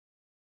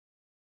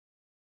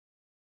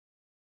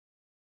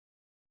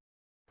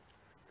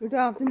Good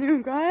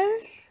afternoon,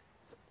 guys.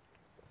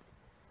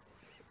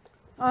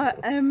 I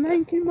am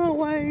making my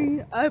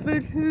way over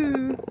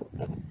to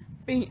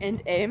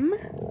B&M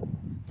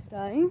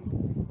today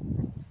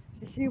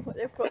to see what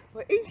they've got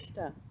for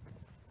Easter.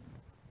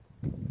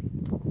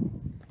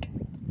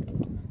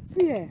 So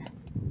yeah,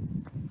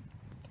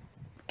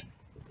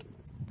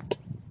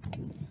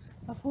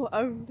 I thought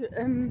I would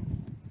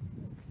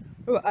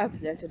go over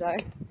there today.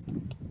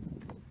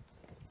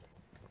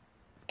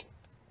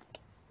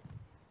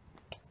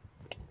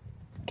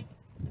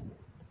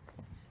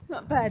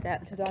 Not bad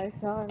out today,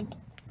 so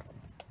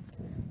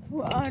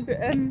thought I'd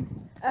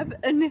have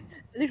a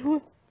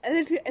little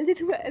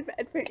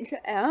adventure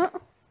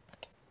out,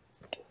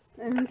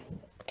 and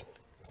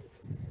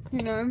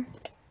you know,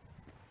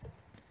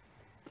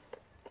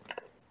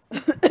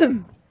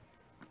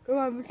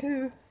 go over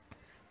to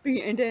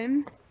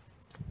B&M,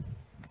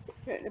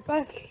 get the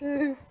bus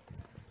to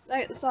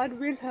Lakeside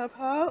Retail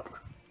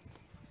Park,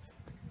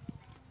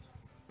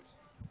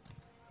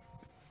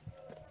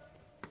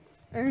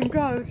 and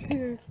go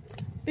to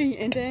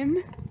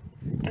B&M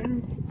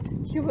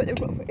and see what they've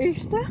got for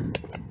Easter.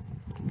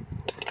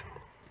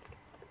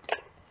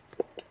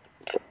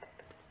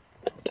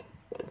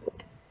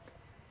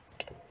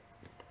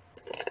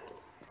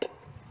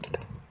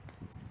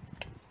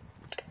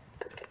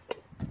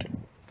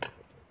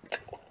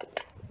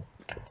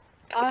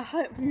 I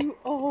hope you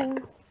all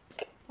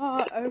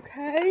are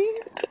okay.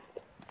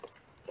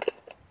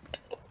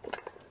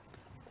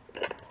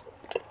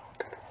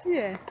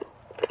 Yeah.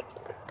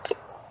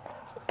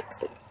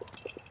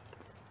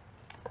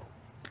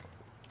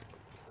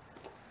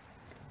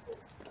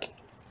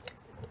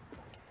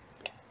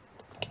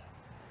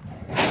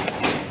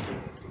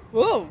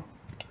 Whoa!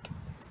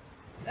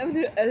 That was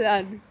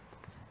a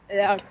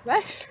loud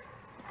crash.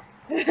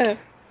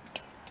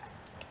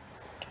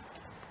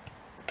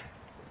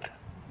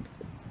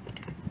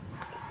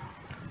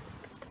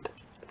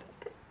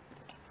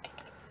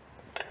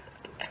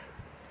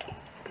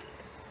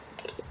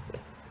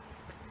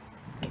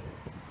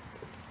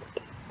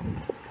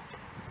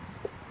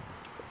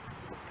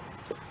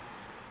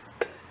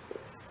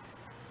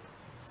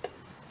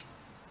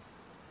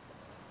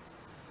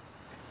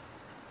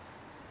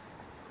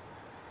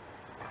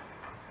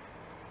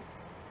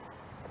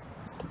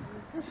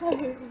 So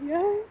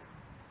yeah,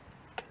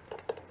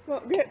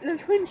 got to get the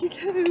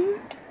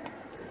 22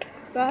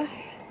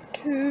 bus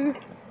to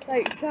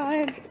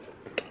Lakeside,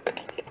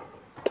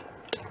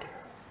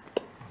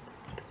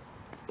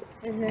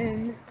 and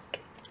then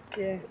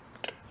yeah,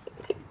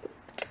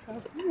 go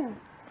from there.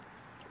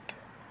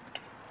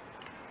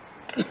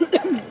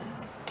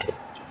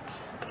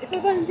 If I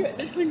don't get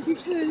the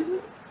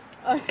 22,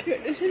 I should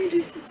get the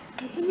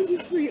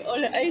 73 or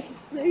the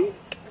 83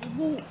 and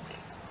walk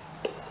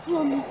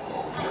from the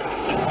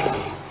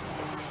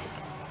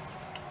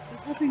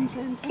shopping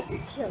centre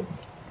itself.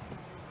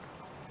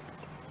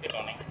 Good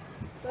morning.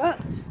 But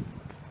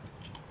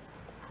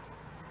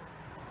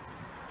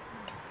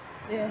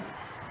yeah,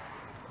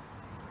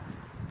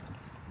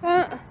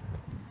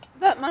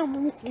 but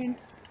I'm walking,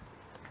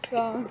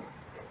 so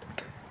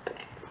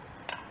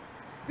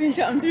means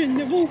that I'm doing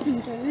the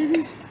walking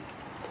challenge.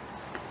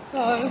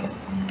 So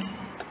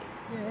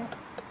yeah,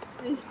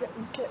 at least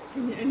I'm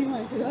collecting it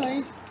anyway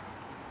today.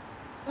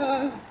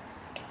 So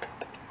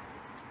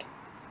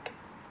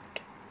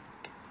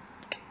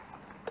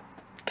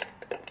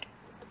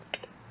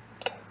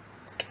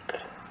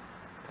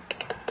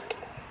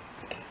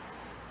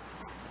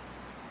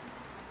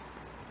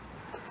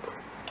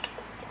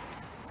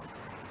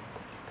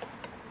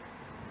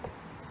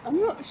I'm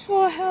not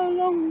sure how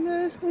long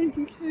the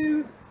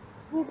 22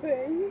 will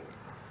be,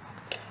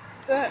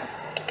 but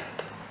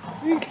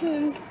we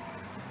can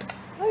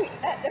wait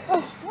at the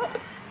bus stop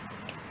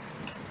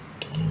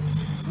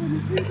for the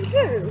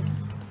 22.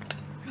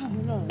 Come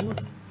along.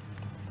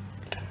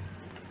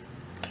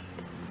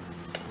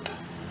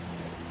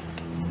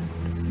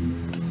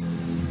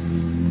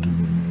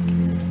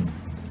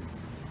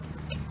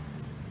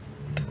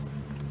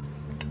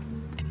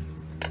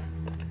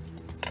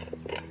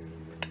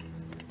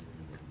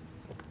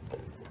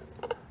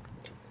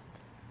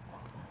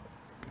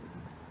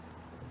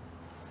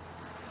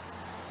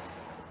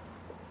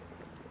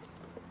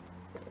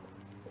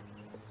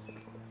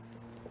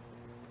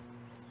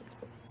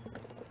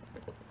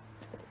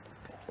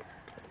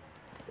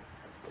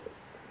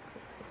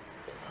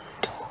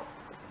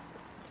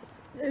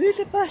 There is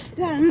a bus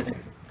down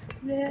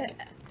there,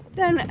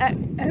 down at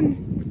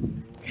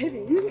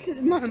Kevin's at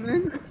the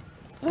moment,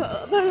 but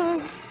I don't know,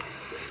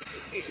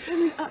 it's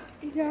coming up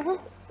here, what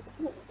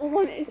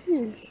one it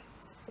is,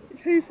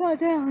 it's too far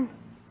down,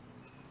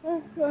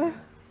 so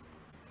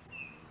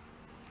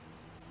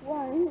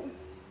wait.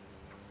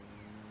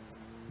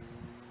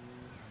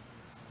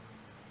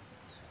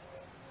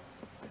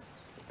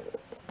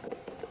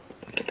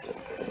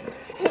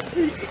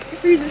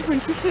 It's the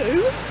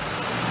 22.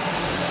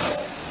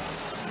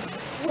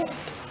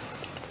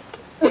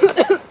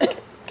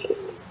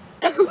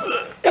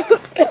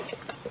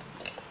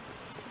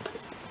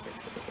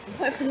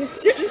 Hopefully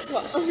get this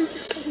one.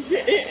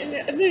 get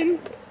it and then,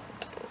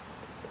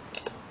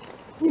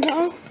 you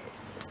know,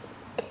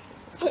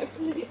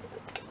 hopefully,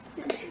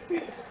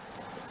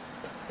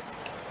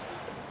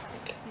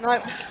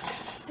 no,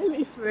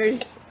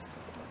 23.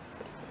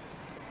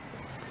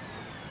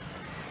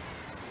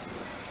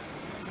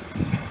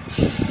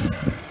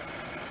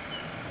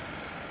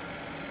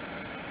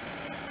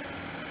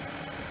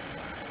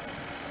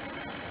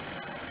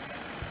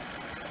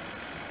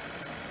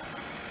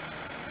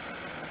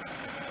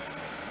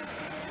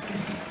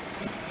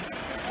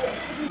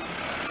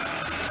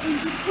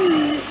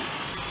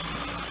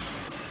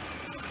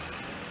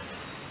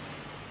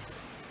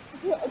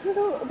 I don't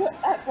know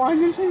about that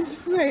one and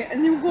 23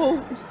 and then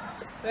walked,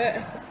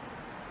 but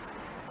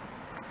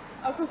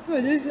I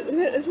prefer this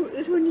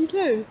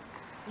 22.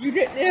 You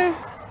get there,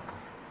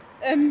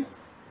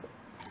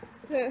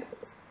 the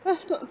bus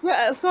stop's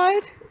right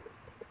outside,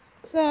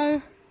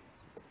 so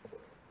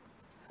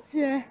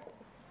yeah.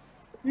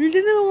 There's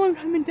another one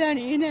coming down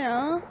here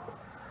now.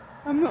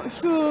 I'm not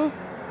sure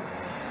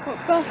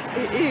what bus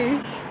it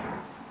is.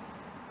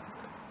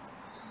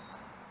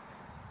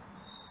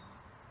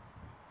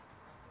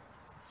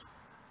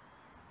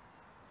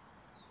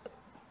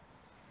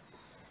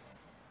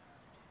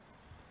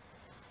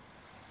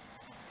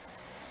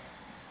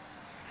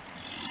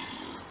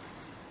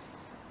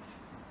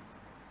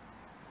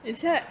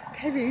 It's at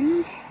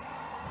Kevin's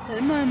at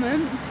the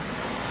moment.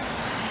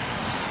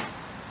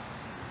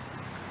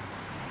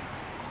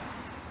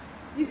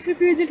 You should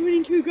be the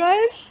 22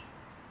 guys.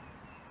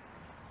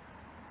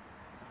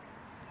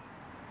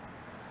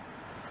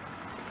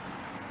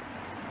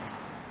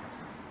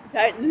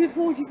 Right, the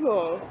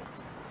 44.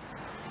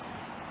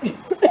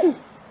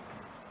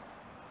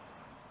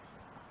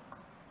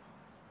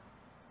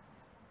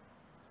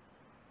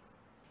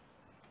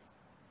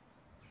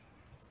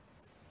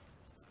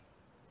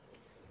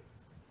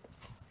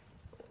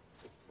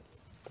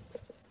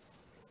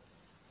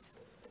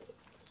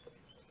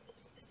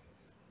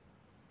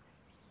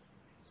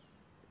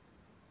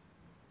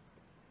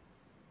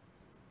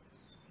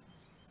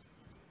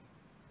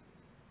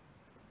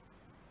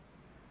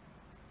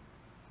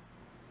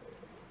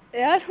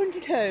 They are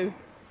 22.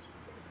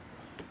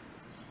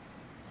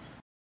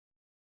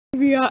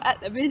 We are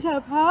at the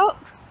retail park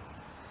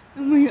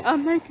and we are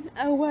making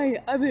our way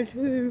over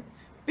to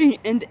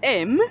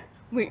B&M,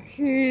 which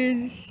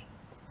is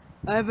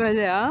over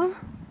there.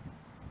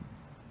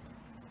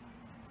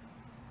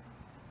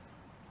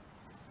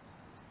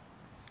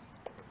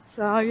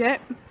 So yeah,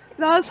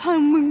 last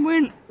time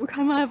we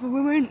came over,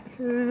 we went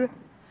to,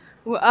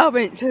 well I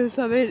went to,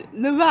 sorry,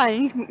 the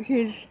range, which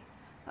is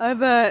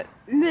over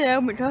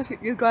there, which I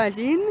took you guys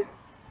in.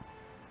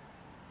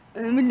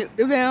 And we looked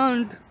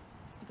around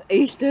for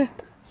Easter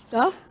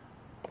stuff.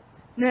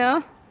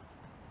 Now,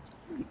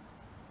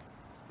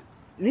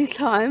 this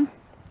time,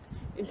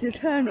 it's the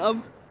turn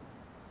of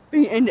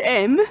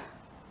B&M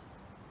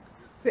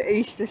for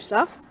Easter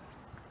stuff.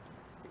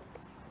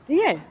 So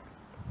yeah.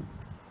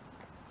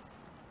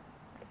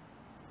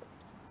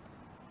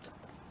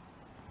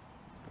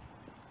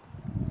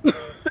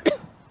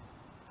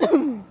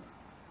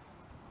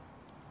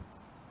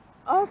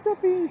 After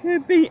being to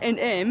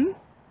B&M,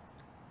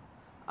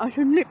 I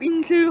should nip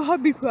into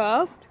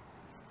Hobbycraft,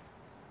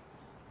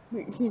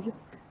 which is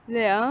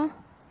there,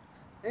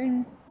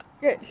 and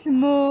get some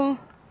more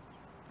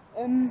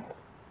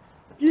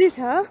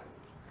glitter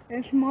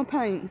and some more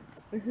paint,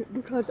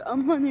 because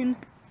I'm running,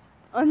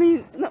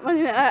 not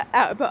running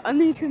out, but I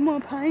need some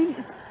more paint,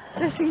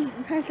 just in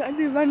case I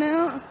do run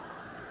out,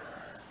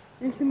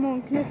 and some more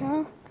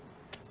glitter.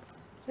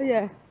 So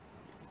yeah.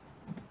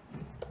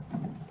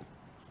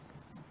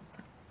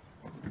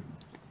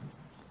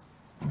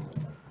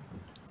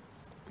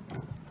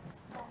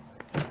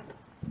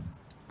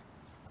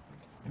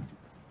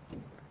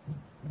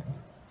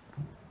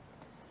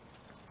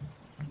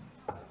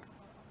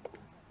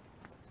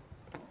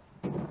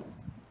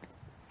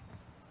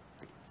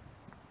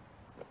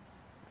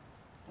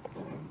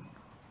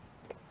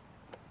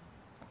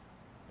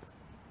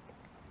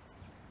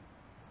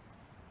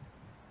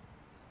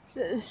 So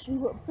let's see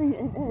what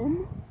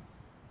B&M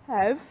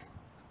have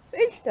for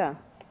Easter.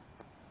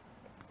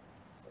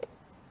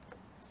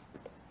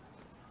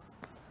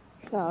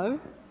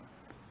 So,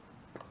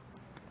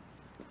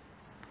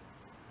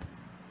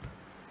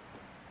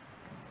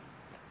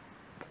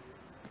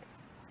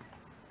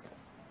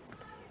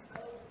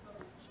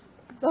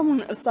 don't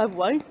want a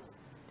Subway.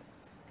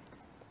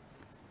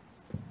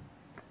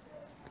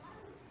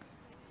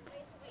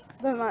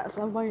 Don't like a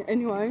Subway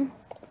anyway.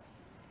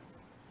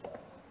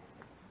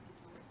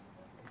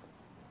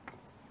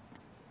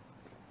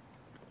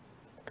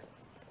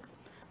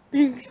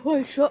 Big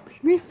toy shop,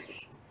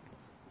 Smiths.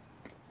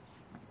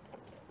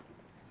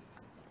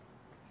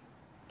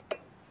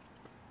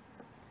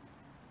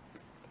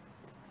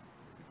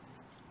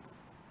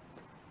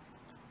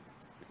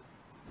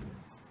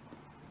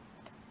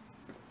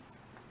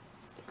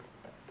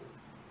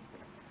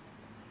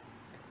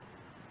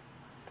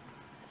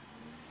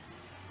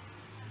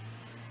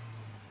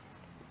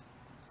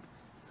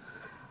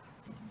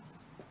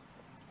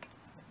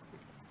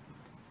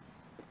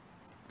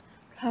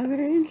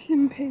 Currys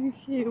in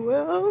PC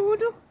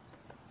World.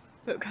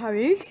 But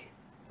Currys.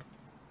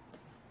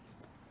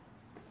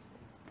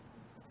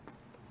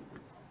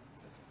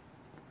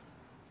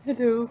 I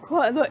do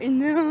quite a lot in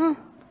there.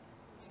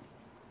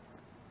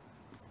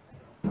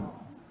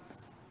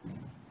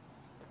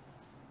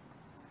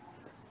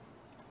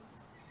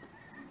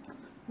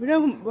 We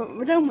don't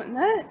want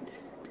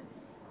that.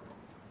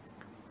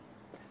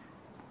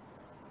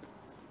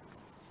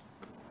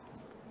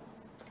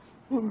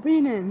 We want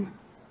being in.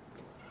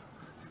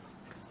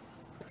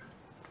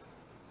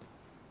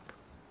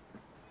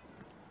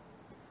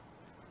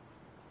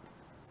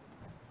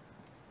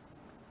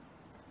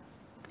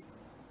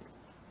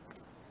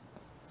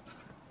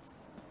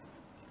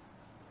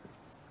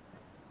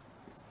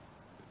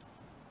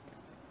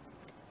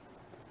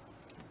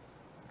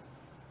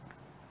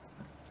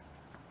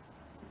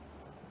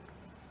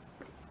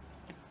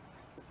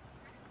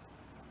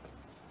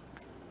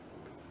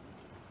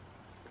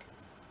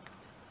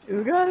 Here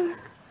we go.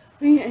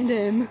 Being in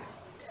them.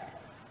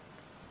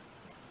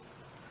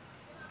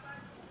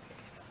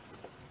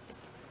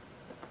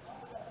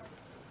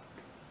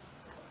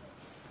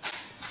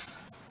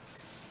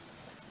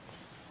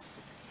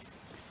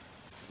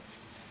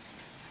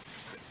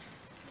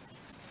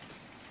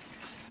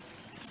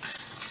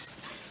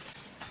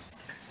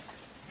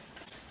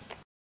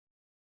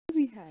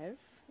 We have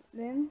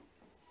then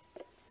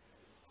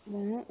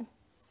that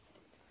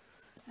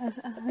as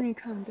a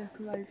honeycomb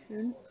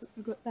decoration.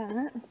 We've got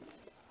that,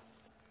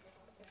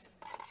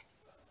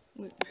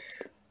 which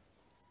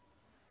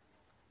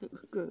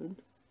looks good.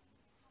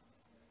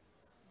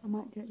 I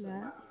might get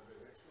that.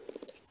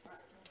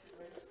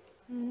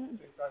 You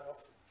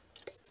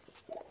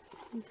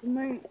can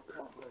make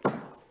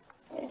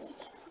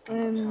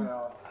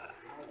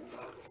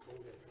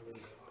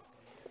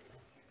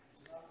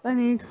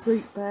bunny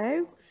sweet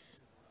bags.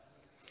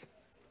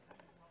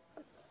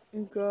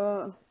 You've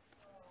got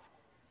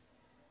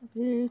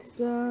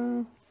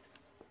pizza.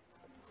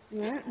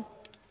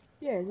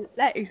 Yeah,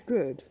 that is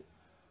good.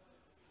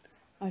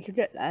 I should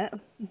get that.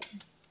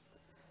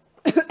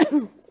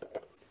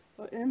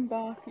 Got them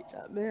baskets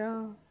up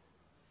there.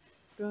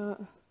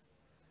 Got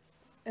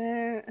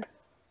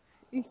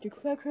Easter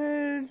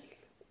crackers.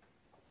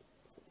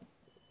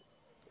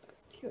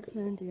 What's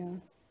in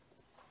here?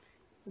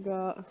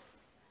 Got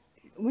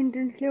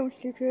Winton Hill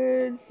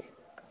stickers.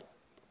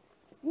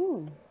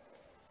 Ooh.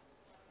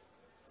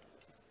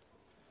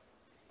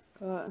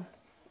 Got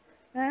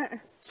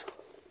that.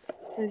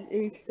 Says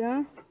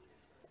Easter.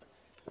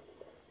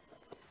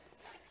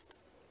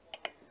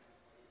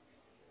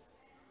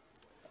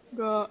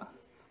 Got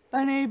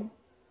bunny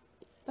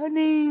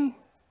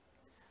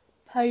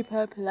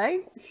paper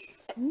plates.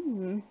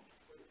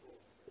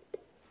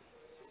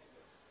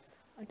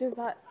 I do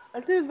like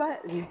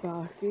these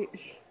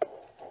baskets.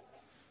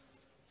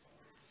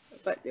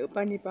 But little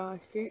bunny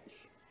baskets.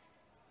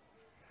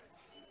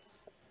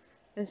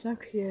 They're so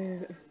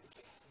cute.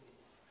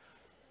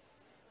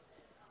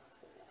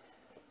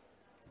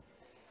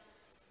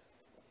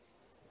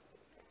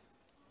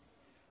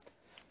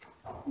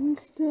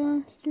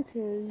 Easter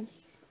stickers.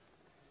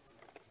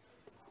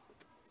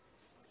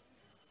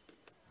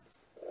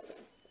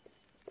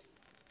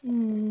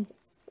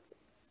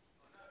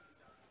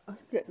 I'll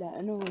split that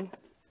and all.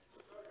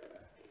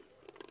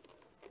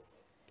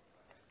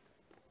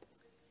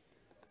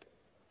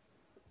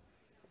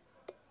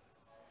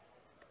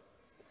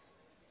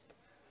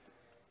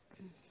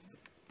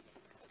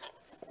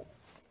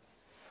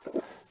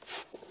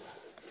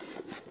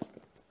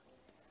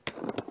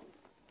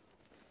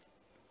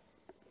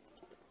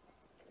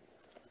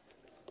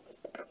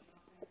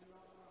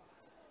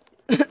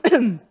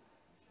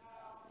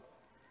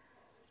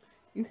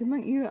 You can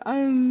make your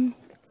own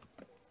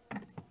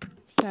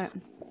set.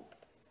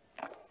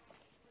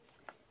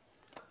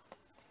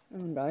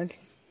 Oh, guys.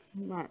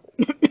 Right.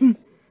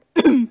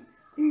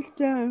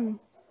 Easter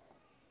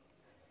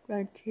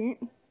grad kit.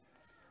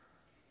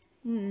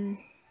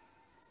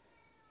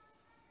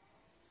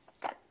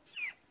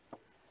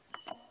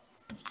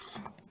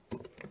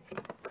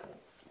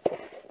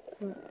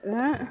 Like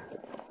that.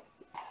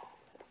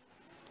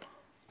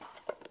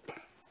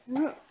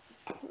 Look,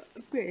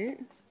 a bit.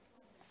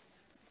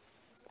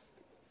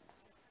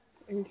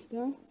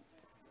 Easter.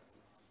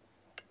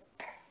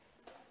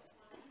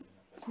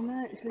 It's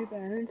not actually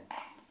bad.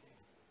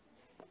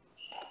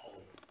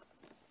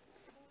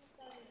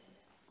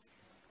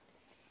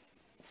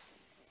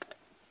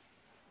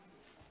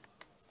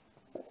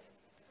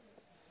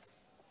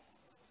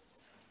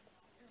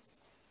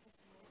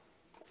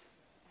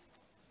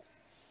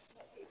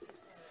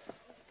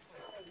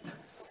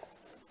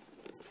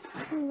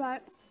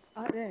 Right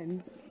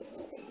then.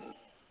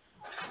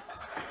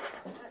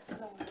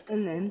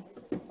 And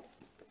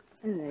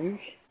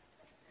these.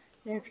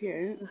 They're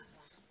cute.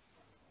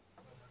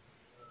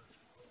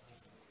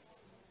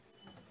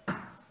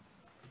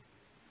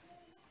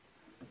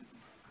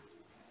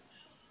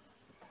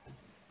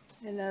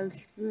 Hello,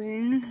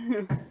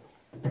 spring.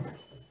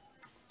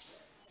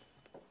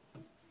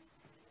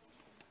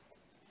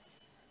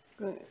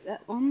 Got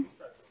that one.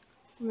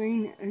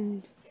 green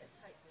and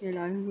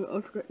yellow. We've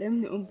also got them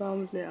little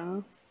bowls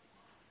there.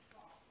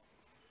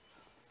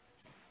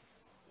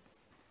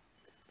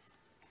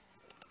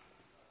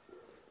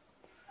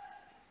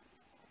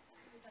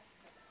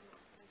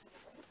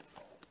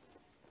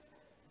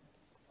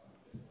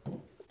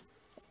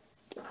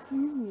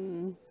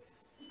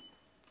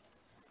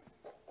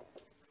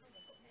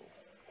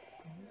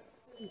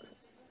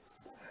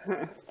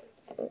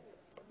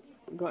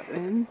 Got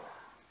them.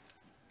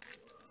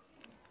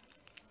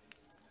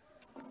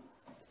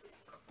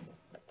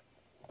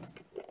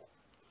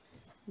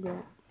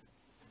 Got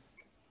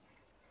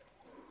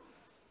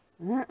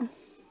that.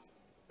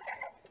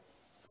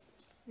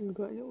 We've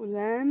got a little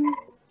lamb.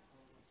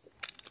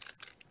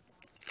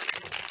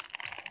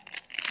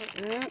 Got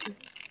that.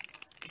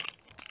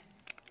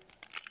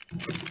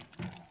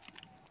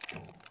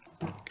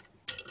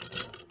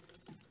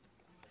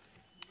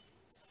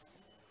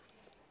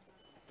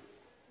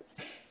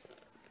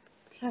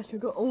 Plus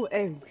we've got all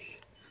eggs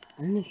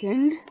on this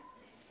end.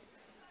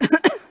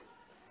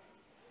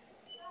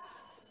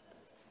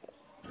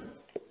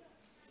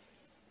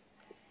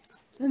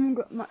 They haven't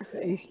got much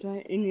for Easter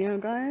in here,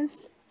 guys.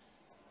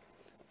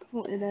 I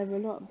thought they'd have a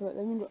lot, but they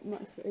haven't got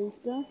much for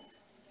Easter.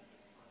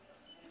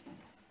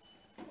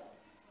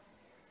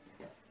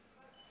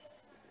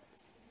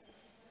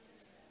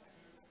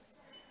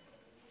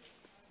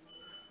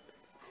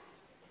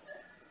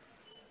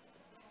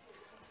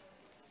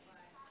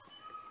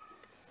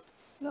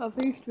 A lot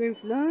of Easter eggs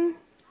though.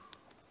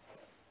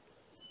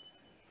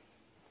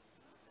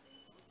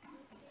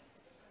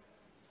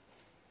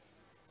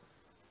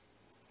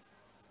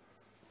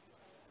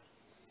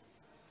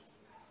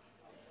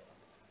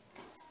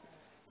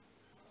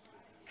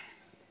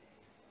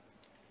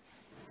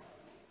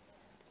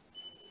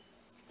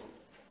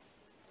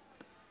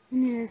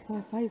 Yeah, it's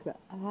my favourite.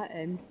 I like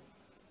them.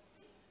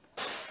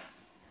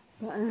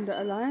 But that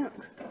I like.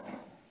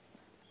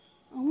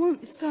 I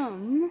want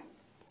some.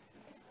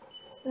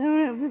 They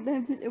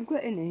haven't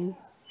got any.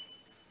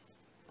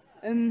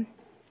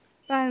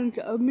 Bags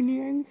of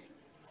mini.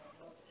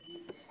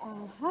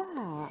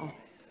 Aha!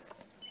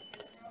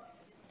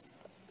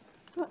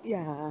 Got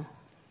ya.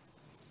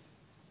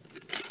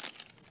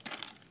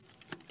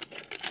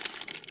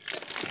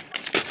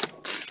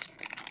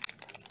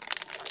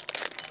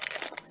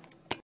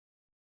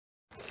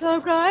 So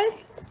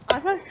guys, I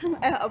just come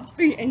out of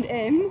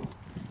B&M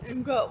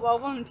and got what I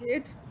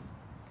wanted.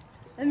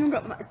 I haven't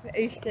got much for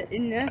Easter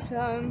in there,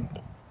 so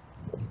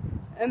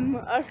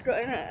I've got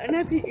an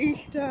happy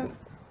Easter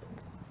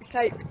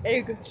shaped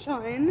egg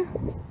sign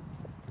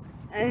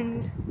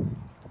and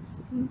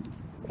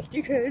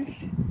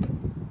stickers.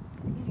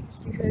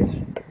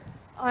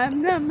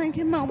 I'm now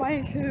making my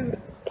way to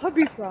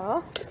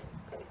Hobbycraft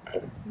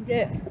and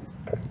get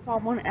what I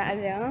want out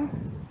of there.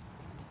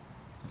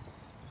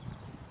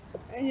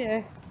 And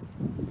yeah,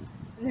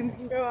 and then we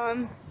can go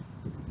on.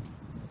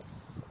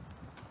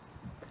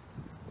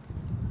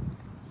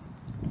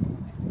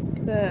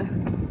 But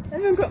I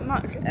haven't got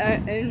much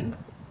in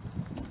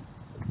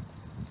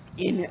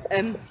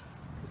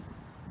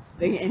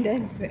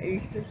B&M for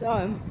Easter,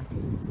 so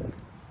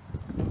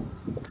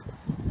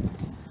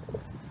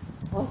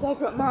also I've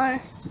got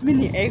my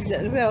mini eggs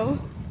as well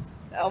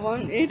that I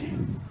wanted.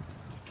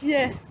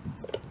 Yeah,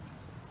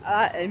 I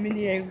like the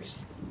mini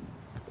eggs.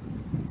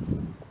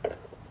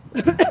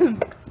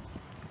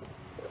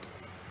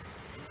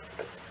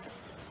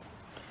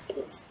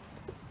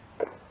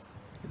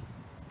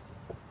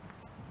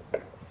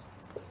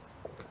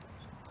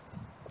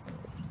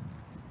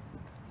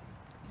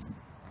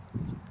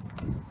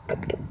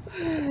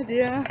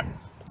 Yeah,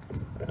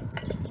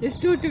 they're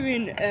still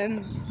doing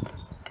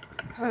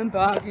home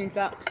bargains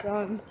up,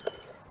 so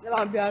they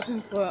won't be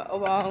open for a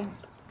while.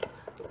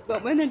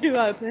 But when they do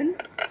open,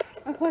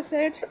 like I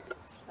said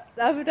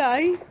the other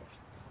day,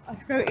 I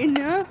should go in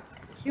there,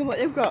 see what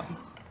they've got.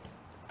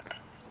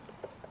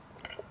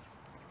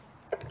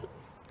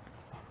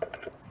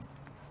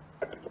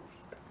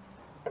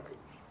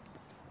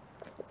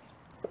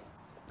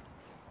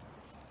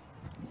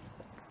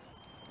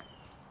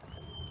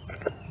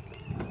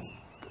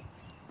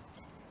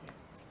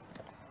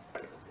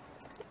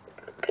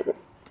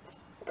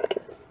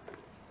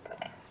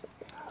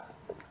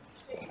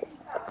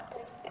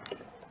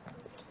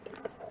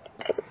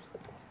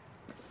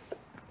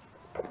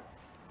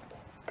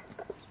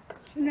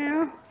 So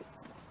now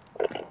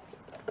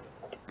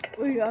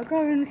we are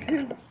going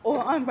to,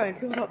 or I'm going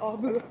to our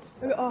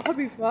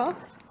Hobbycraft,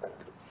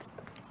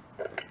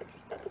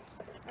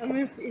 and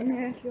we're in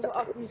there to see what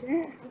I can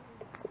get.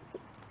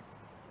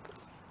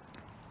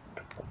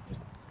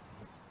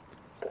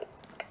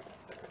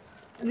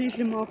 I need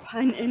some more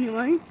paint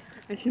anyway,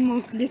 and some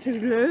more glitter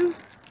glue.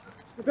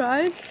 So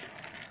guys,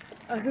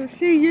 I shall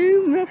see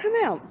you when I come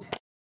out.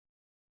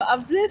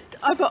 I've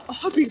got a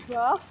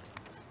Hobbycraft,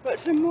 got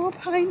some more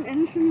paint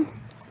and some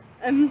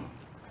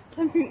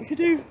something to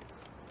do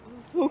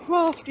for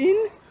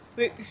crafting,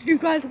 which you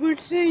guys will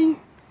see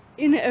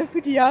in a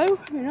video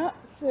coming up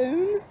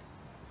soon.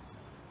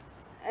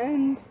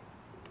 And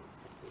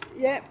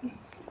yep,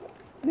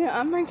 Yeah,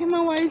 I'm making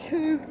my way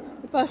to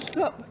the bus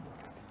stop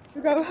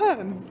to go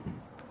home.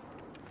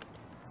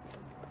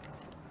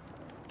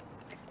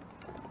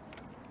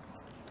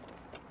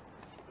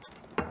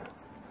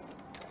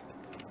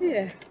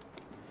 Yeah.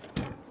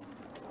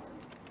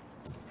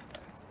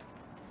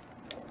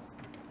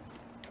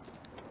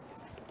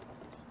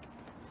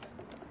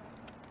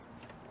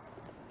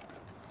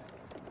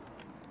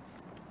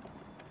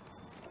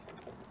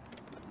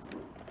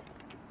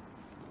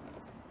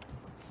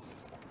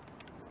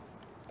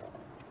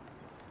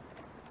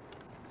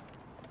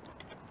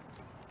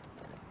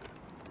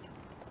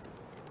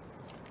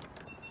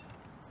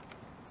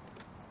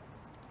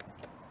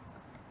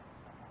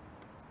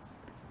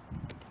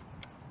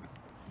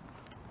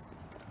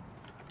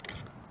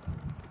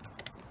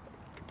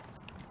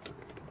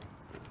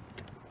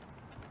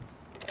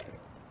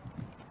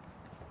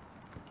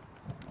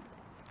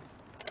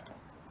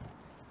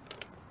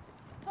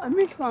 I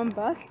missed one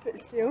bus, but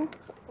still,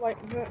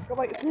 waiting for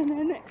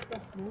the next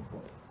bus now.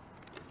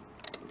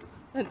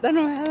 I don't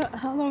know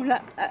how long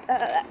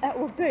that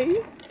will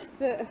be,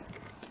 but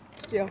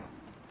still.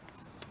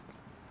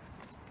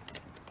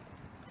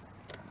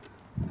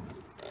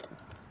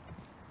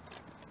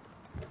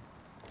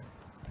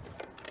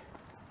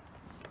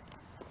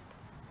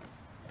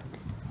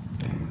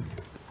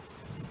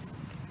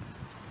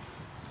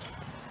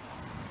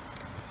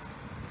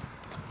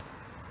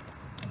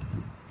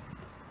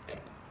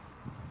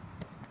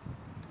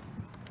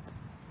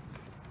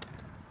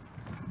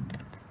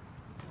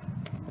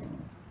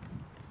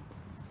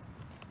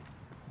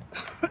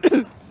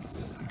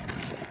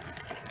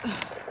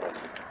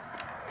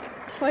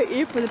 Wait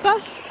here for the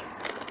bus.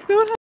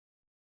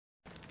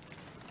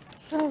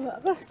 So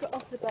the bus got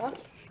off the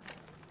bus.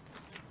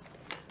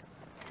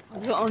 I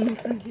got on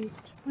 22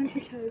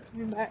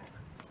 coming back.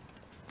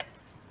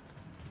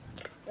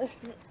 Let's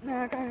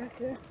now going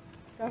to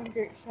go and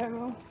get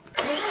Cheryl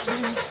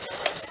and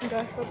go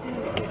shopping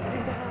and get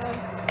home.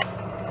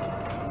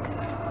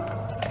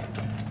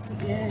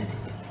 Yeah.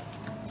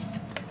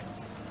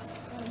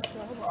 I'm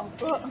sure what I've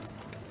got.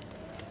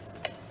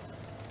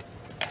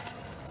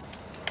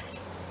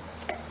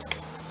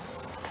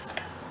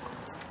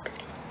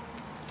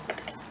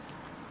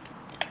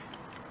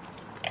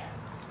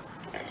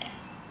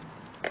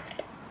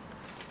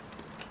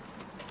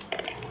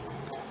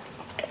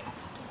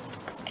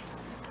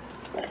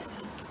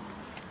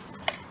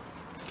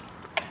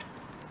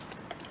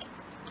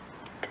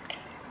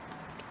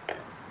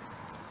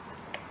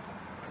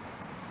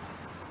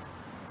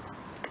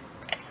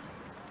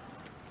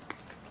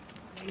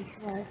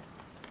 Right.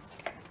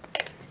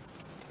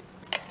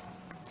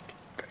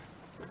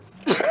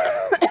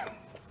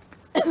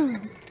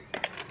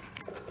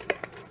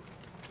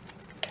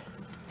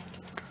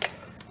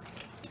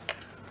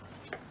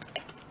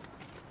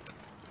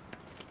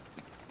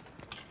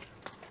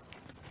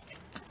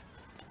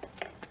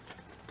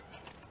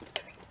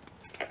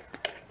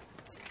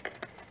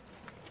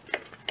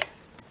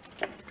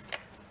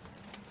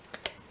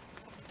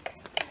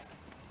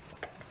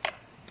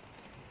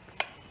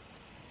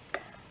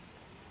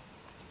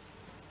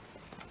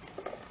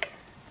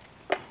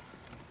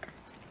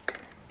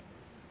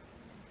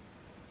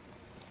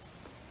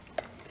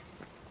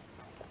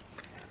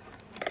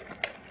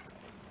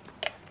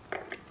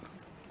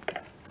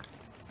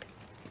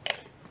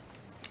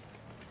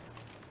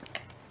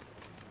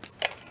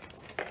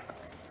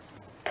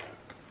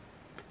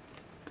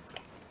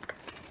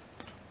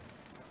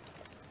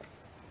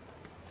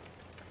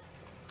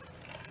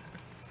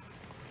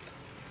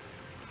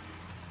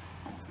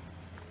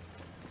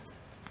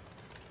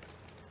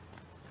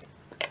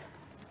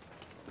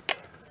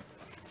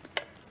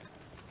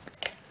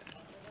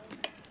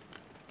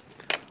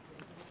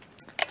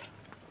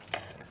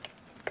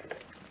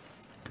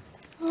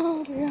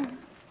 Oh dear.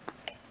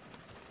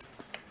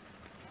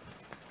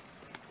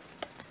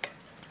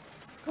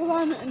 Go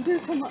on and do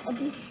some of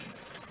this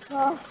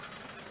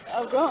stuff that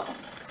I've got.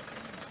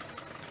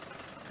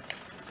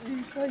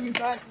 And show you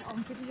guys on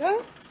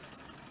video.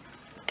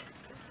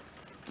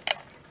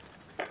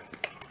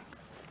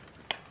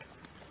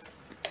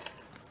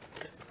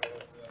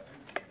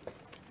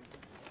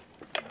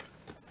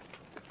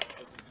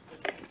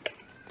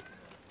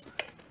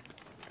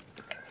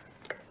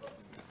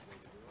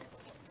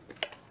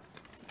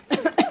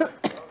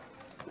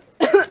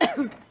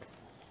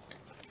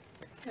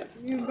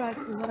 You guys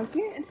will like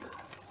it.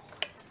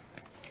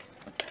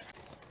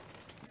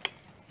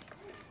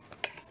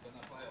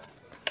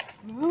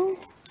 Well,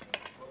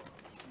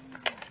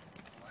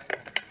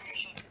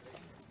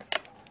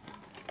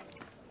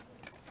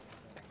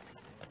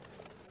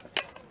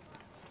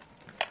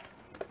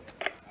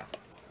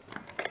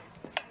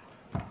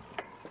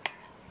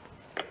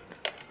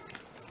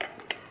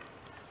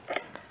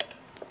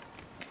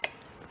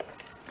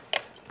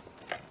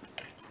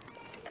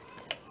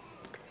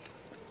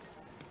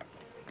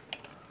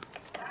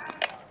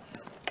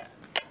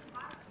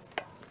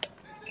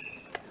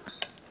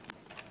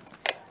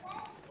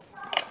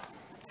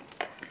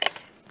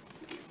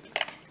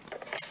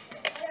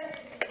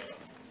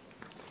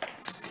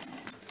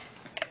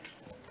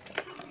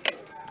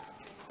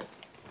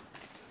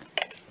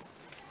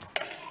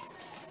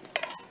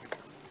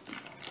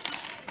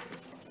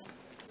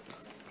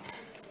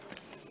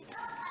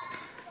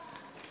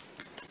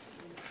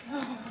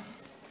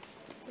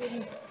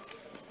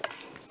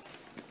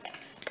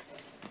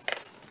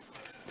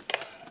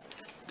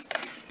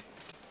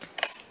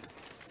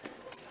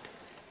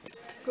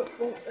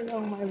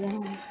 long way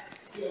round.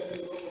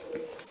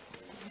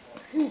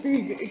 Too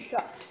big, it's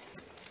shut.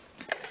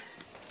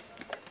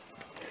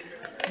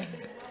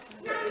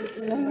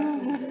 Long way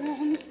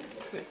round.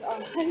 It's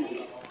our head.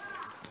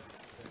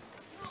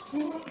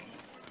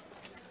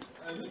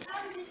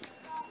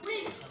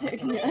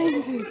 Takes me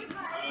ages.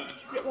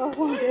 Get what I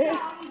want it.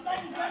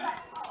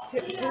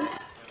 Get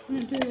this.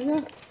 And do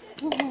that.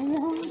 Long way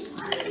round.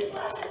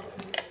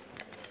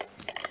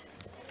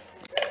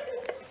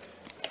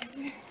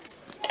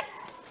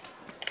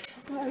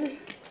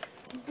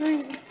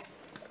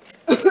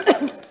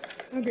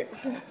 I'll get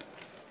to.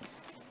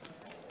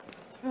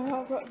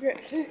 I've got to get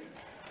to.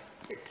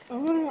 I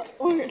want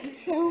to get to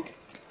show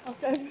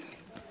after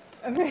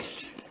a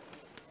rest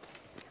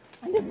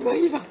and a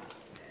breather.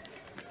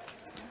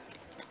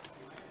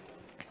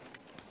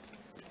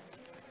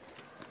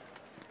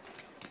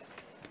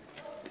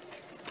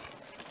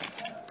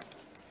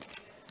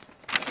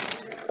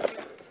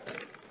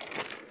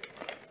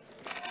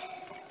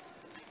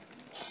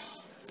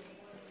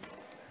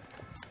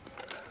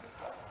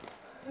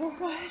 Well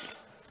guys,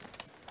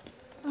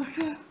 I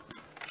shall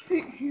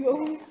speak to you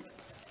all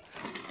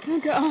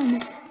and get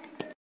on. I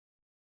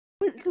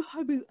went to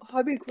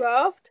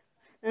Hobbycraft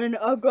and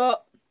I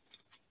got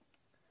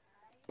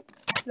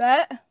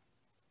that,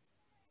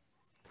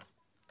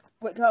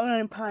 which I'm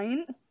going to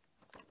paint,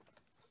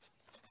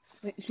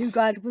 which you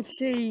guys will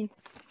see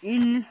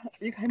in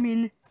the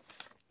coming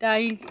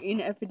days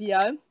in a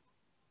video.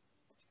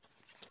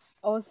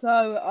 Also,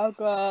 I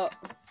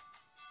got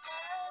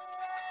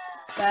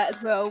that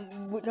as well,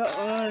 which I'm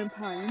going to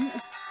paint.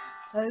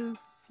 So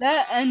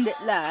that and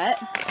that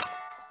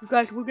you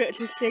guys will get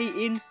to see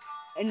in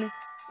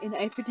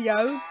a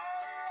video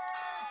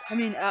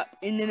coming up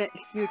in the next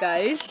few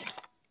days.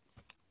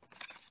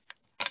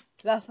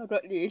 Plus I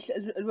got this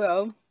as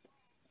well,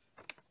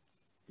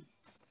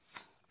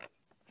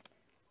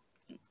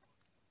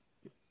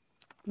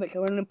 which I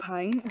want to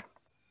paint,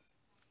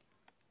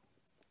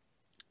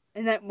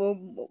 and that will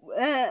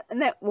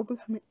be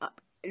coming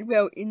up as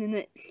well in the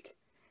next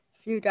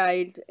few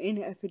days in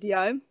a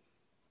video.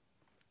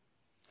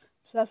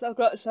 Plus I've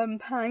got some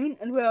paint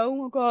as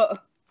well. I've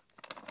got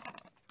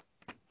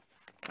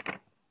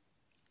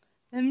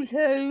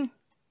M2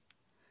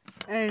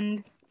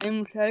 and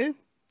M2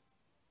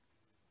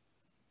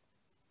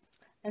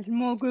 and some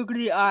more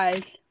googly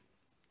eyes.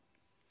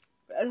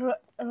 As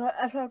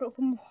I got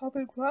from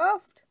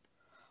Hobbycraft.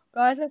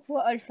 Guys, I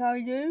thought I'd show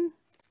you.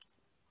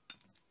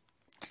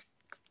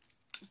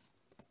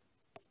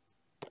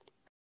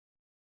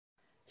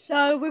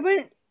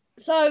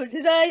 So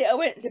today I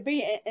went to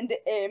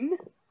B&M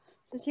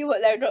to see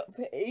what they got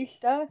for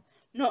Easter.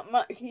 Not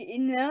much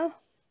in there,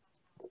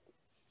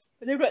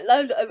 but they've got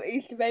loads of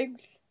Easter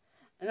eggs,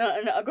 and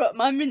I got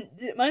my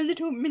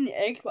little mini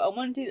eggs, but I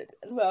wanted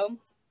as well.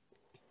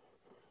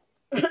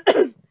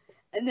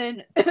 And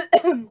then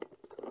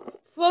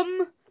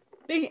from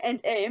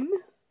B&M,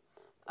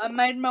 I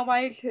made my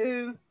way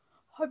to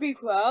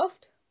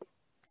Hobbycraft.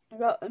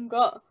 and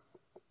got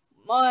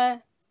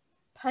my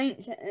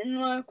paints and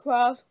my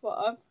crafts what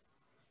I've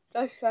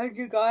just showed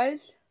you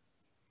guys.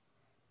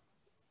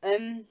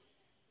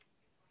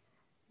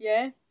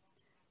 Yeah,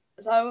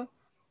 so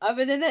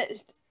over the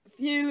next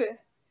few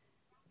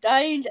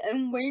days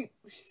and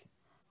weeks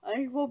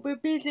I will be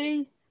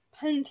busy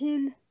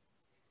painting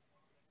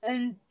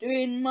and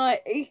doing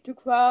my Easter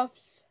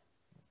crafts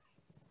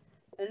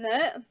and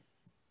that,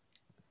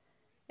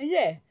 and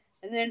yeah,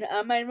 and then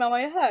I made my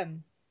way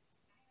home.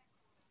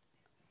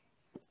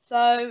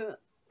 So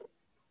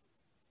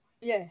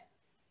yeah,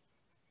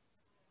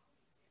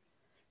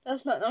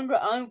 that's not longer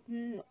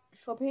open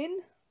shopping.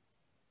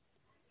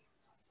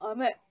 I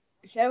met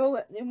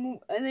Cheryl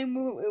and then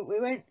we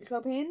went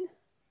shopping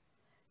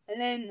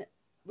and then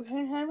we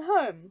came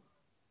home.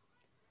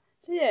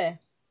 So yeah.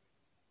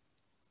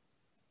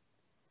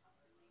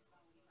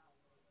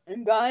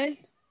 And guys,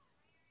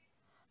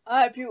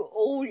 I hope you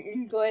all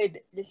enjoyed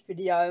this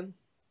video.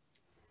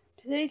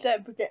 Please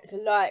don't forget to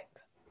like,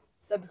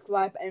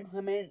 subscribe and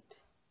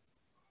comment.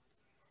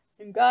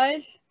 And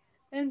guys,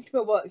 thanks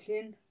for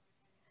watching,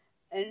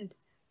 and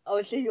I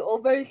will see you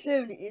all very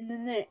soon in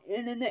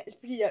the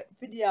next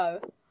video.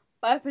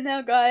 Bye for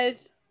now,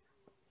 guys.